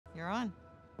You're on.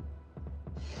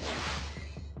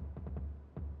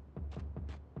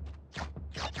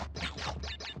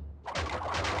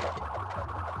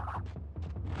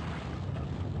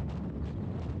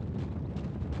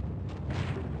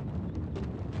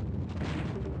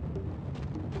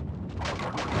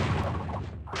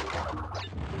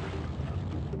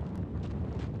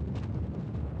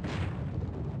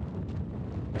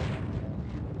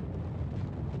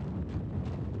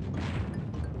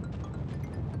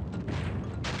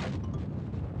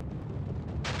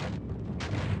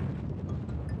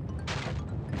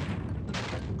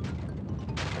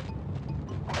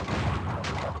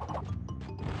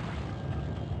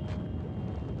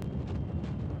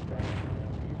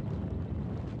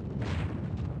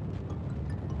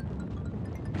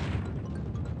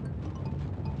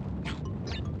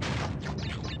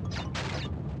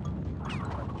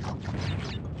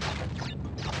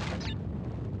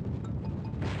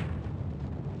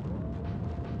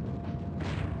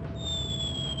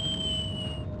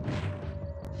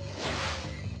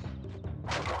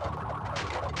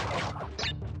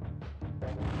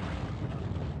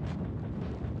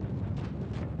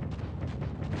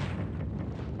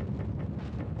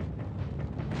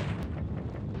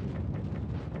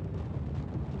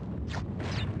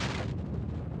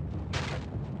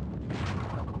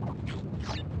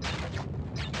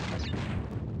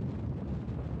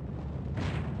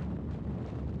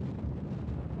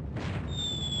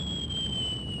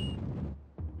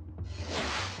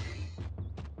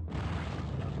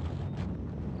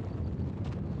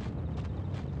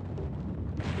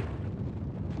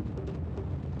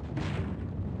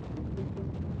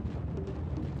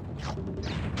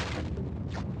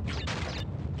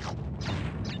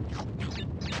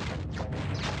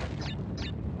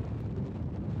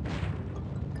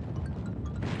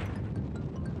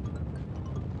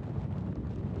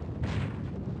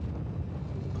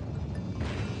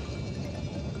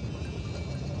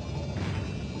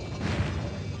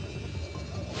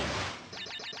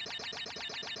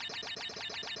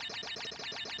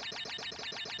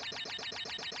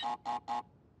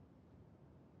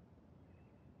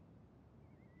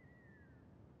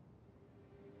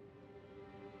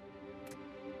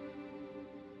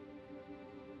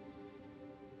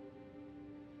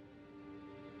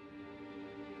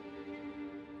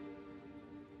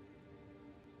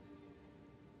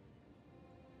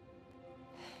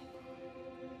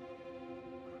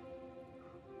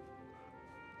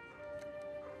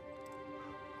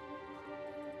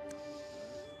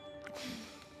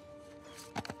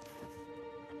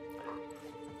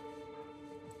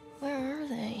 Where are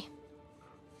they?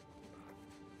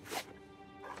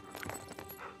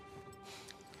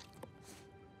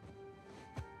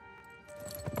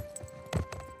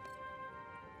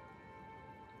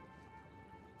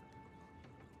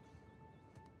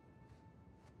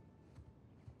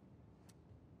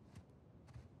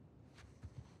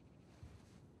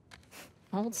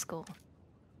 Old school.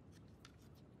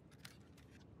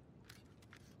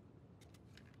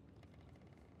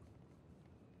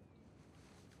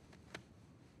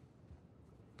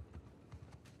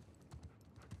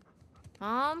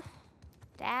 Mom?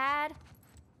 Dad?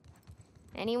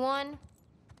 Anyone?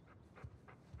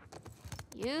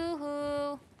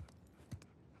 Yoo-hoo!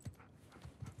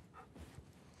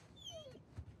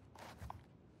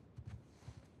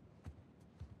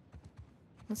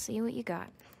 Let's see what you got.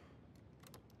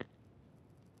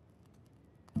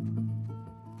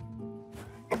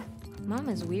 Mom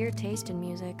has weird taste in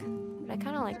music, but I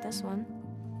kind of like this one.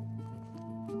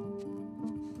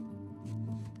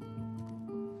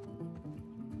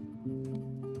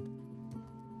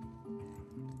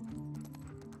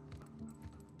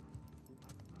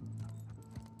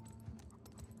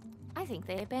 I think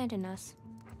they abandoned us.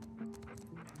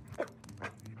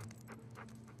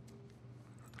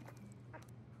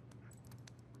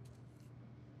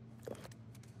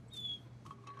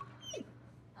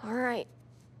 All right.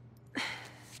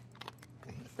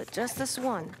 But just this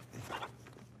one.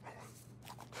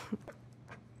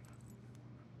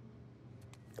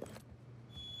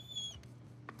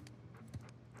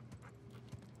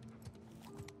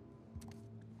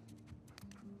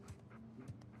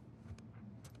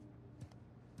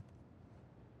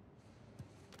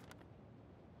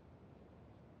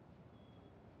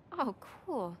 Oh,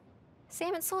 cool.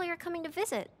 Sam and Sully are coming to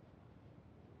visit.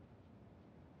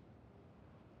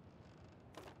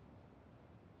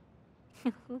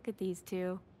 Look at these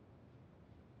two.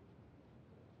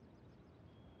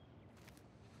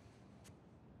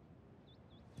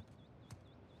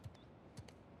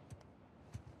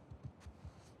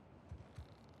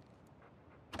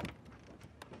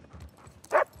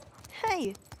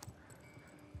 Hey,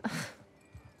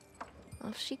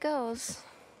 Off she goes.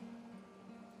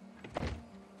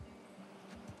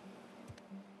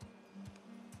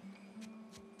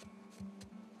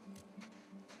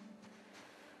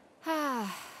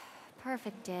 Ah,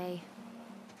 perfect day.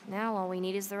 Now all we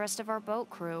need is the rest of our boat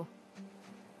crew.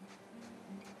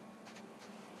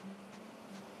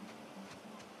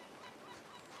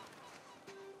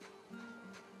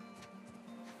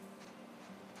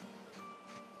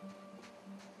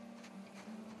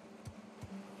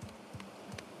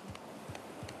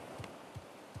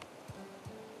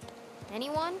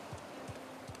 Anyone?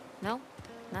 No?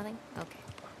 Nothing? Okay.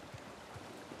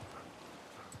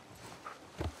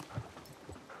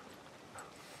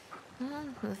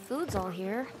 The food's all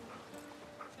here.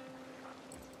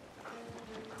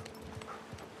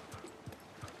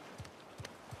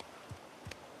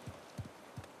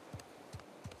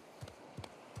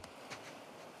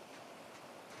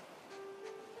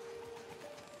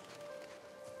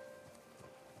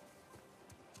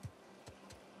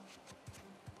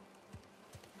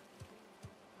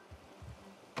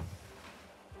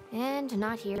 And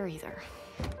not here either.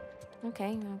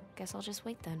 Okay, I guess I'll just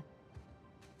wait then.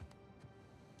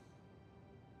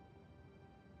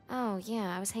 Oh,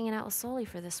 yeah, I was hanging out with Sully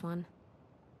for this one.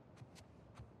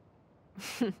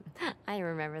 I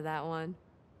remember that one.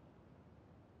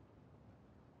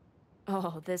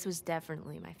 Oh, this was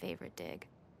definitely my favorite dig.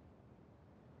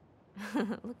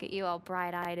 Look at you all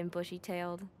bright-eyed and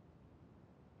bushy-tailed.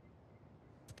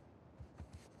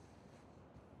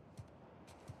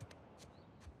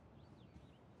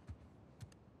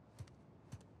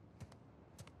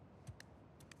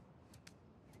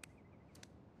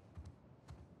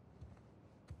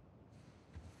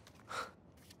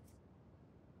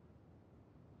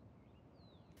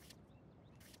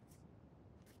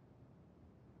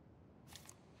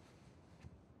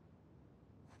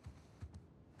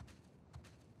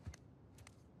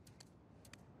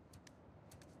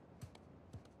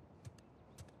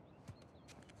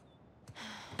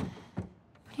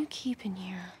 What do you keep in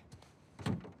here?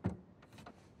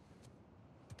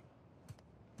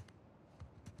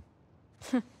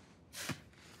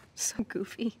 So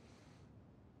goofy.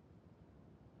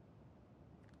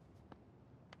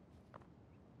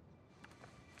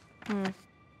 He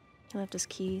left his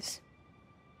keys.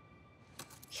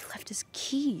 He left his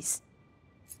keys.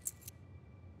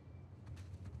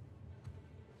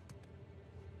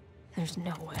 There's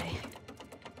no way.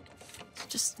 There's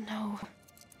just no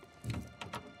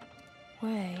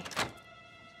way.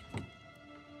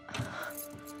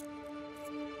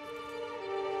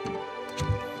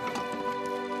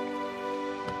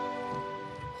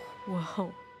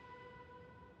 Whoa.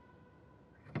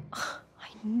 I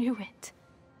knew it.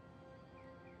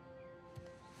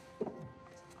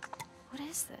 What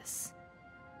is this?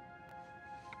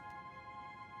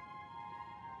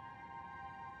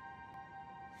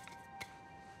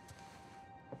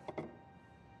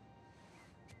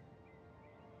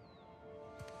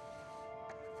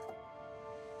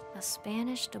 A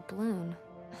Spanish doubloon.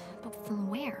 But from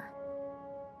where?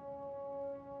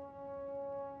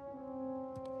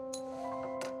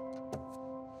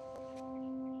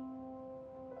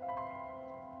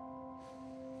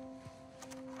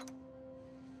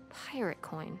 Pirate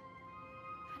coin.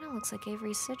 Kinda looks like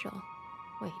Avery's sigil.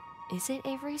 Wait, is it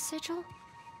Avery's sigil?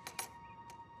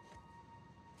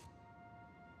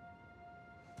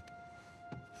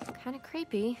 Kinda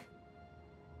creepy.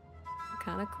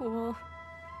 Kinda cool.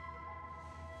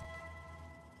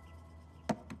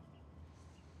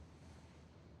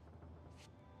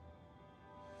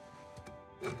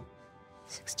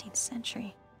 '16th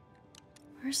century.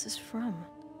 Where's this from?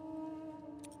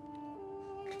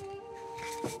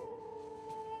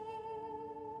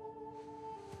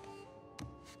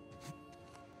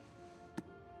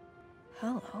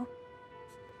 Hello.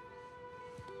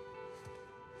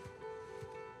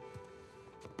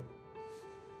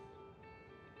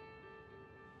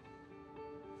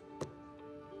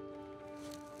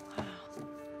 Wow.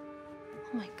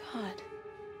 Oh my God.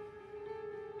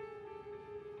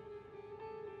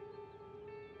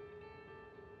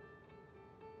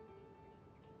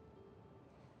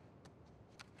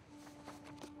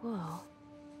 Whoa.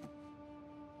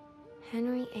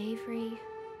 Henry Avery.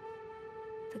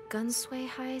 The Gunsway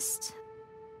heist?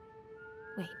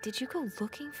 Wait, did you go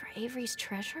looking for Avery's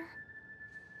treasure?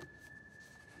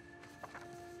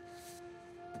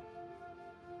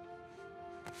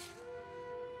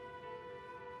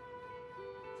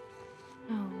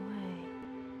 No way.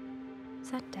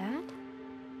 Is that Dad?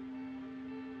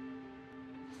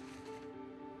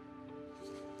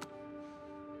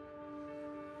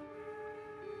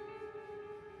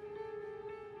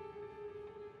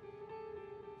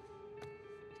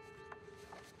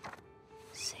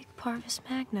 Parvis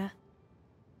Magna.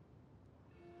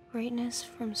 Greatness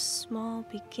from small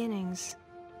beginnings.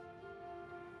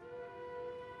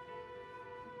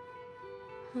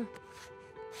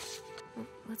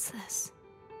 What's this?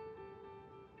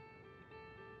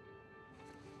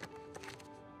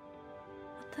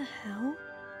 What the hell?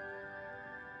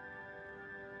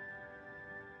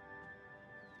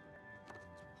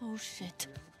 Oh shit.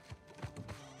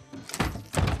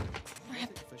 Crap.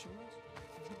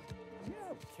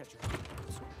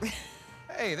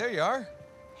 Hey, there you are.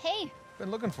 Hey.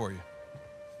 Been looking for you.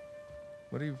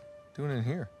 What are you doing in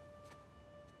here?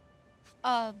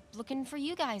 Looking for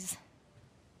you guys.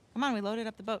 Come on, we loaded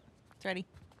up the boat. It's ready.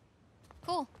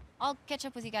 Cool. I'll catch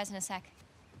up with you guys in a sec.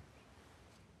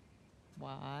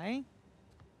 Why?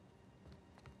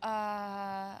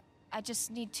 I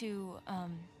just need to,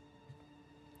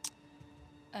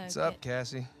 What's up,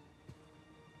 Cassie?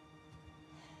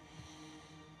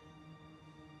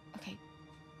 Okay.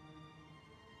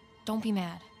 Don't be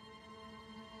mad.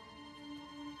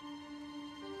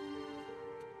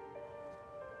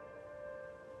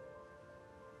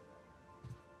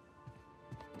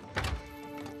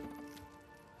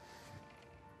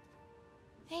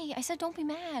 Hey, I said don't be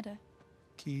mad.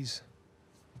 Keys.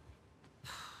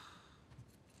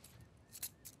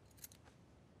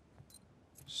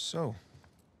 So,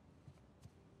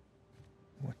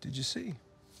 what did you see?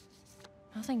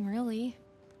 Nothing really.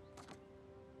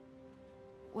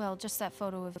 Well, just that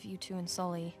photo of you two and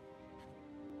Sully.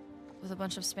 With a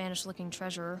bunch of Spanish-looking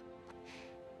treasure.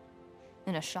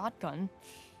 And a shotgun.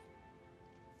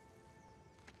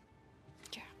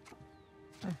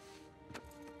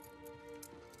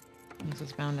 This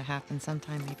was bound to happen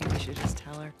sometime. Maybe we should just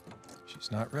tell her.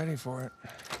 She's not ready for it.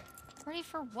 Ready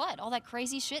for what? All that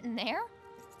crazy shit in there?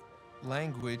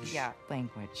 Language. Yeah,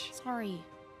 language. Sorry.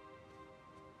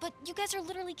 But you guys are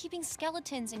literally keeping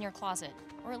skeletons in your closet.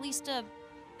 Or at least a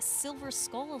silver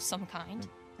skull of some kind.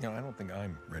 You know, I don't think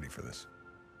I'm ready for this.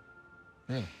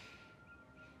 Really?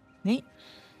 Nate,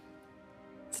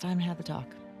 it's time to have the talk.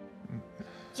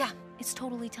 Yeah, it's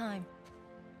totally time.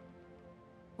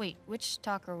 Wait, which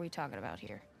talk are we talking about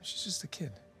here? She's just a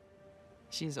kid.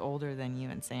 She's older than you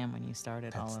and Sam when you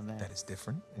started all of it. That is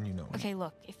different, and you know it. Okay,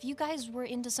 look, if you guys were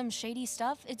into some shady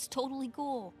stuff, it's totally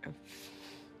cool.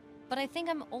 But I think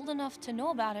I'm old enough to know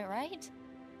about it, right?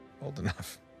 Old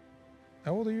enough.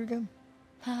 How old are you again?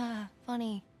 Haha,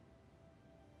 funny.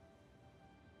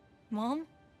 Mom?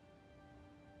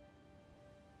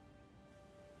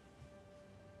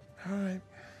 All right.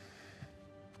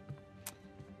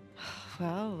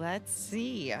 Well, let's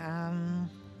see.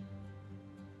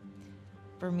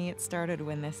 For me, it started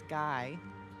when this guy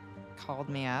called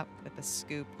me up with a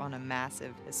scoop on a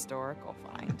massive historical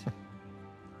find.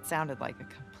 It sounded like a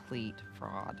complete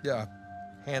fraud. Yeah,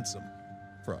 handsome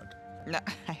fraud. No,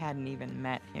 I hadn't even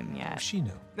met him Oh, yet. she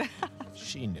knew.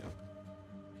 She knew.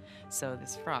 So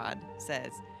this fraud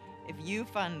says, if you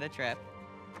fund the trip,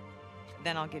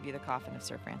 then I'll give you the coffin of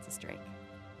Sir Francis Drake.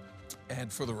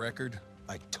 And for the record,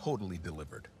 I totally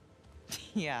delivered.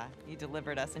 Yeah, you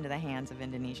delivered us into the hands of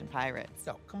Indonesian pirates.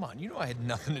 No, come on. You know I had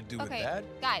nothing to do with Okay,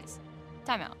 that. guys,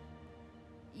 time out.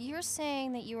 You're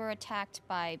saying that you were attacked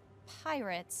by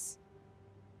pirates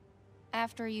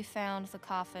after you found the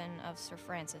coffin of Sir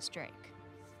Francis Drake.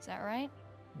 Is that right?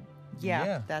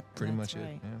 Yeah, pretty that's much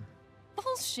right. it. Yeah.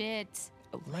 Bullshit.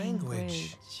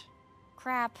 Language.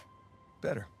 Crap.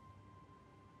 Better.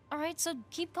 All right, so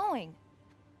keep going.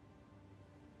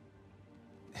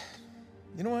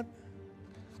 You know what?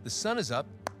 The sun is up.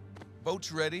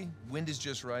 Boat's ready. Wind is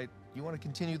just right. You want to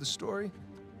continue the story?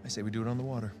 I say we do it on the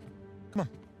water. Come on.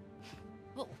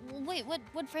 Well, wait,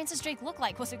 what'd Francis Drake look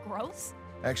like? Was it gross?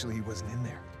 Actually, he wasn't in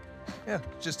there. Yeah,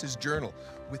 just his journal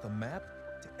with a map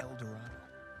to El Dorado.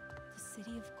 The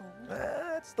City of Gold?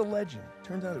 That's the legend.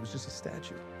 Turns out it was just a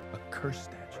statue. A cursed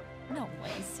statue. No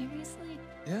way, seriously?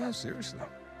 Yeah, seriously.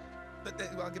 But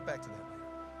I'll get back to that.